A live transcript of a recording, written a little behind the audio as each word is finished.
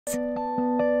At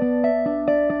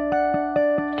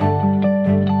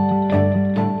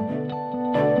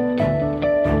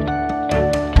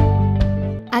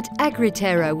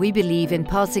Agriterra, we believe in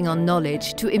passing on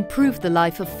knowledge to improve the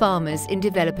life of farmers in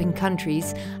developing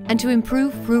countries and to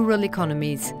improve rural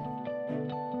economies.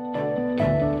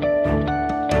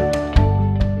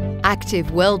 Active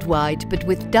worldwide but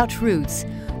with Dutch roots,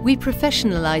 we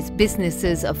professionalise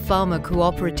businesses of farmer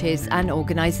cooperatives and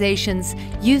organisations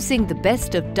using the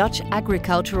best of Dutch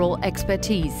agricultural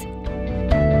expertise.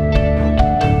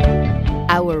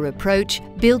 Our approach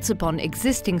builds upon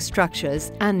existing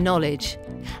structures and knowledge.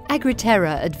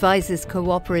 Agriterra advises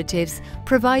cooperatives,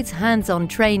 provides hands-on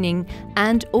training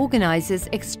and organises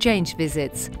exchange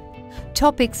visits.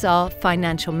 Topics are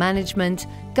financial management,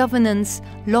 governance,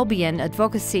 lobby and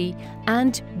advocacy,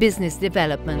 and business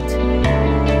development.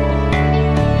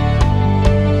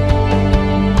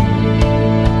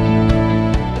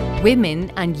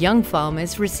 Women and young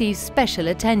farmers receive special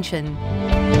attention.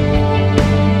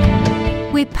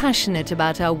 We're passionate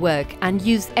about our work and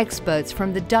use experts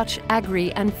from the Dutch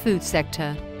agri and food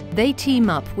sector. They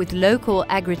team up with local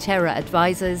Agriterra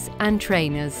advisors and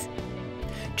trainers.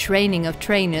 Training of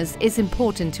trainers is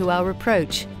important to our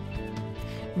approach.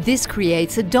 This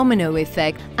creates a domino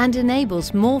effect and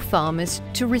enables more farmers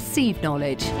to receive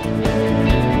knowledge.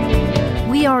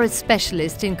 We are a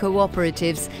specialist in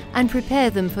cooperatives and prepare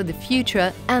them for the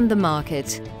future and the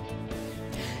market.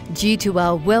 Due to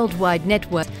our worldwide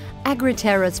network,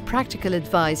 Agriterra's practical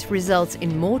advice results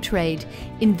in more trade,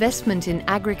 investment in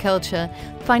agriculture,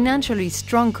 financially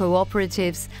strong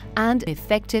cooperatives and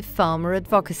effective farmer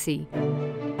advocacy.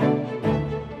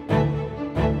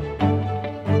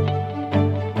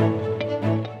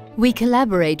 We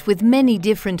collaborate with many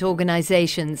different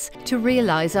organisations to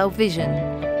realise our vision.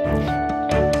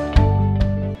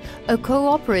 A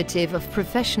cooperative of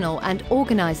professional and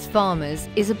organised farmers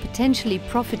is a potentially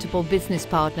profitable business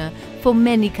partner for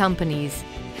many companies.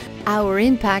 Our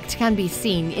impact can be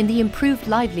seen in the improved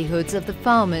livelihoods of the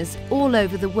farmers all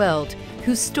over the world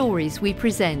whose stories we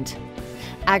present.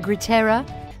 Agriterra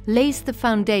lays the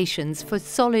foundations for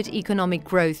solid economic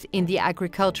growth in the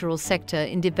agricultural sector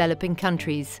in developing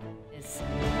countries.